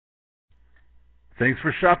Thanks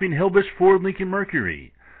for shopping Hillbush Ford Lincoln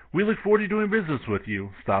Mercury. We look forward to doing business with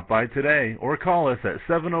you. Stop by today or call us at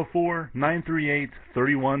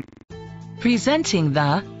 704-938-31. Presenting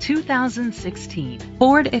the 2016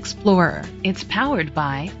 Ford Explorer. It's powered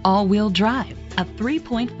by all-wheel drive, a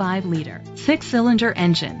 3.5-liter, 6-cylinder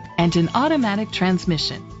engine, and an automatic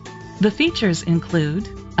transmission. The features include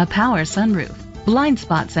a power sunroof, blind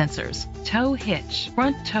spot sensors, tow hitch,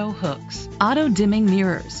 front tow hooks, auto-dimming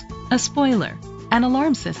mirrors, a spoiler, an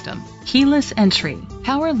alarm system, keyless entry,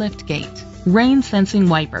 power lift gate, rain sensing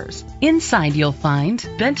wipers. Inside you'll find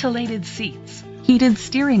ventilated seats, heated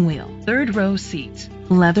steering wheel, third row seat,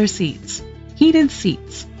 leather seats, heated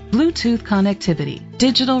seats, Bluetooth connectivity,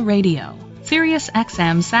 digital radio, Sirius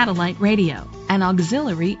XM satellite radio, an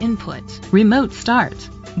auxiliary input, remote start.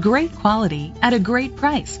 Great quality at a great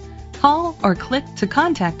price. Call or click to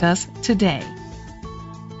contact us today.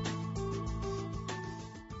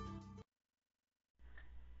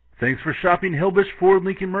 Thanks for shopping Hillbush Ford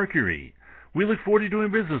Lincoln Mercury. We look forward to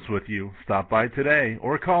doing business with you. Stop by today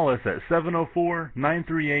or call us at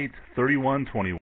 704-938-3121.